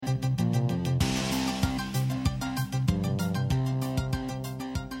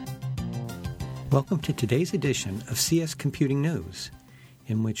Welcome to today's edition of CS Computing News,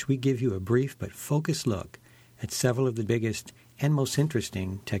 in which we give you a brief but focused look at several of the biggest and most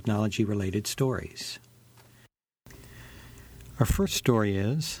interesting technology-related stories. Our first story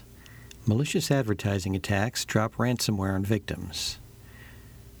is malicious advertising attacks drop ransomware on victims.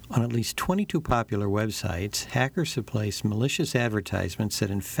 On at least 22 popular websites, hackers have placed malicious advertisements that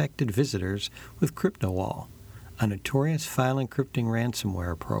infected visitors with CryptoWall, a notorious file encrypting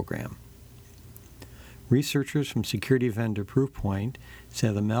ransomware program. Researchers from security vendor Proofpoint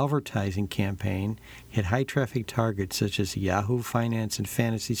say the malvertising campaign hit high-traffic targets such as Yahoo Finance and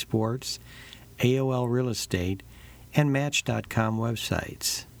Fantasy Sports, AOL Real Estate, and Match.com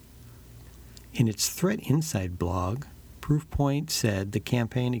websites. In its Threat Insight blog, Proofpoint said the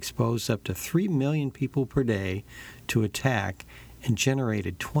campaign exposed up to 3 million people per day to attack and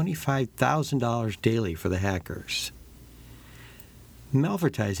generated $25,000 daily for the hackers.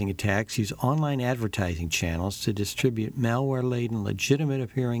 Malvertising attacks use online advertising channels to distribute malware-laden,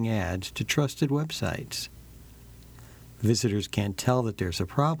 legitimate-appearing ads to trusted websites. Visitors can't tell that there's a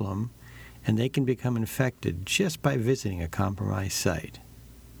problem, and they can become infected just by visiting a compromised site.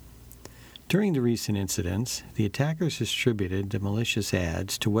 During the recent incidents, the attackers distributed the malicious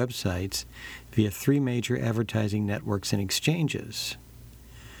ads to websites via 3 major advertising networks and exchanges.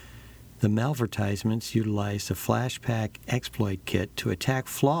 The malvertisements utilized a Flashpack exploit kit to attack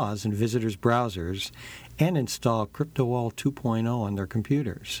flaws in visitors' browsers and install CryptoWall 2.0 on their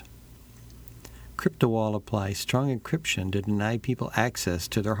computers. CryptoWall applies strong encryption to deny people access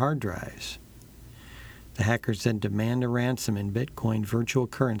to their hard drives. The hackers then demand a ransom in Bitcoin virtual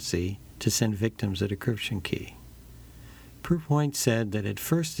currency to send victims a decryption key. Proofpoint said that it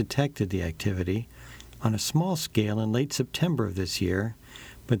first detected the activity on a small scale in late September of this year,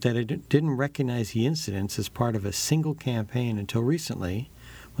 but that it didn't recognize the incidents as part of a single campaign until recently,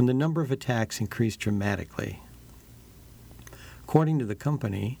 when the number of attacks increased dramatically. According to the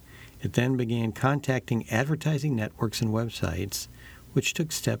company, it then began contacting advertising networks and websites, which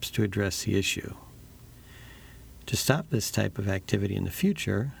took steps to address the issue. To stop this type of activity in the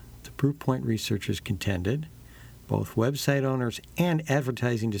future, the Proofpoint researchers contended both website owners and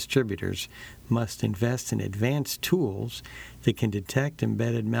advertising distributors must invest in advanced tools that can detect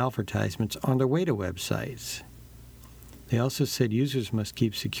embedded malvertisements on their way to websites. They also said users must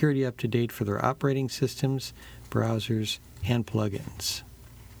keep security up to date for their operating systems, browsers, and plugins.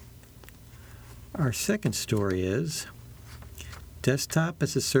 Our second story is Desktop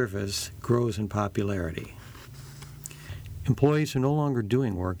as a Service grows in popularity. Employees are no longer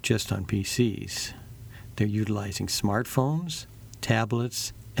doing work just on PCs. They're utilizing smartphones,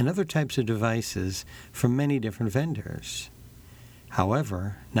 tablets, and other types of devices from many different vendors.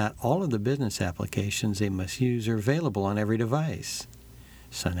 However, not all of the business applications they must use are available on every device.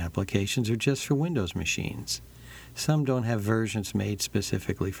 Some applications are just for Windows machines. Some don't have versions made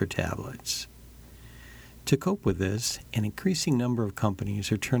specifically for tablets. To cope with this, an increasing number of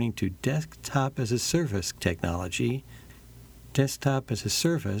companies are turning to Desktop as a Service technology. Desktop as a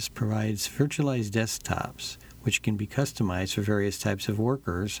Service provides virtualized desktops, which can be customized for various types of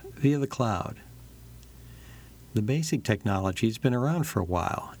workers via the cloud. The basic technology has been around for a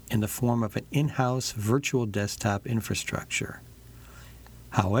while in the form of an in-house virtual desktop infrastructure.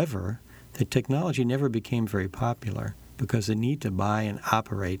 However, the technology never became very popular because the need to buy and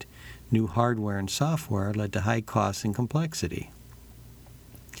operate new hardware and software led to high costs and complexity.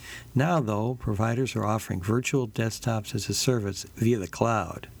 Now, though, providers are offering virtual desktops as a service via the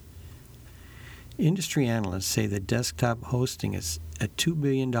cloud. Industry analysts say that desktop hosting is a $2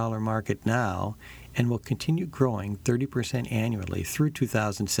 billion market now and will continue growing 30% annually through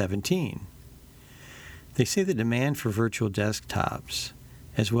 2017. They say the demand for virtual desktops,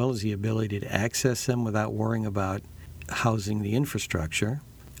 as well as the ability to access them without worrying about housing the infrastructure,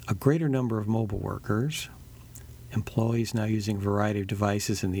 a greater number of mobile workers, employees now using a variety of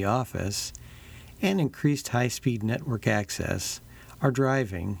devices in the office, and increased high-speed network access are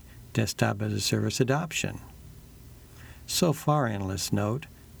driving Desktop as a Service adoption. So far, analysts note,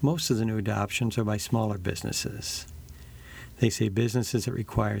 most of the new adoptions are by smaller businesses. They say businesses that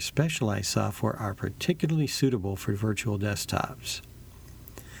require specialized software are particularly suitable for virtual desktops.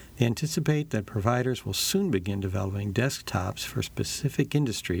 They anticipate that providers will soon begin developing desktops for specific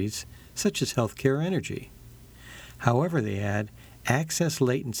industries such as healthcare or energy. However, they add, access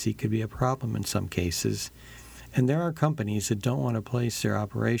latency could be a problem in some cases, and there are companies that don't want to place their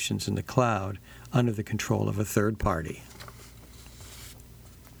operations in the cloud under the control of a third party.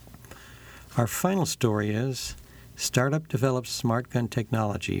 Our final story is, startup develops smart gun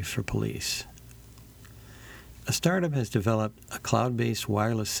technology for police. A startup has developed a cloud-based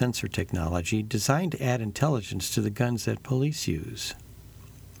wireless sensor technology designed to add intelligence to the guns that police use.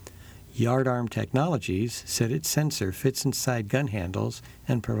 Yardarm Technologies said its sensor fits inside gun handles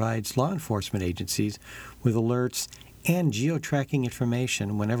and provides law enforcement agencies with alerts and geo-tracking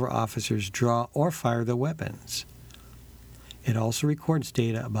information whenever officers draw or fire their weapons. It also records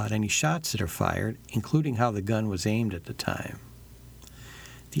data about any shots that are fired, including how the gun was aimed at the time.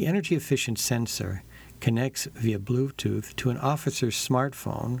 The energy-efficient sensor connects via Bluetooth to an officer's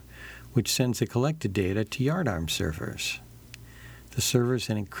smartphone, which sends the collected data to Yardarm servers. The servers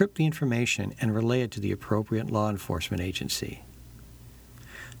then encrypt the information and relay it to the appropriate law enforcement agency.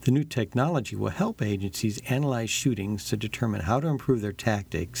 The new technology will help agencies analyze shootings to determine how to improve their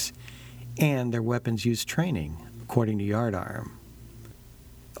tactics and their weapons use training, according to Yardarm.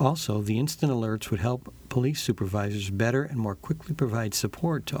 Also, the instant alerts would help police supervisors better and more quickly provide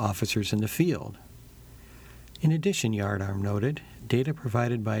support to officers in the field. In addition, Yardarm noted, data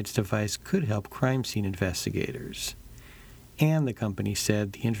provided by its device could help crime scene investigators. And the company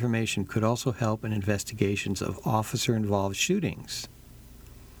said the information could also help in investigations of officer-involved shootings.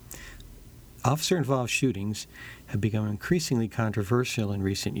 Officer-involved shootings have become increasingly controversial in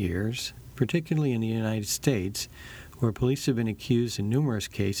recent years, particularly in the United States, where police have been accused in numerous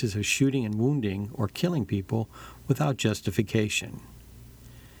cases of shooting and wounding or killing people without justification.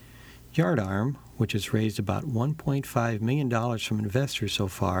 Yardarm, which has raised about $1.5 million from investors so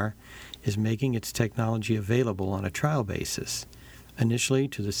far, is making its technology available on a trial basis, initially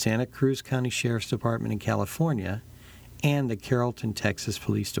to the Santa Cruz County Sheriff's Department in California and the Carrollton, Texas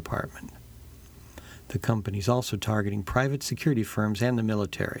Police Department. The company is also targeting private security firms and the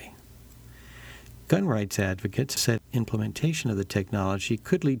military. Gun rights advocates said implementation of the technology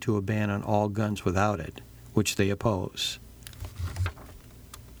could lead to a ban on all guns without it, which they oppose.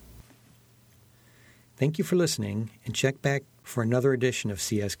 Thank you for listening, and check back for another edition of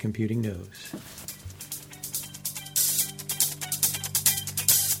CS Computing News.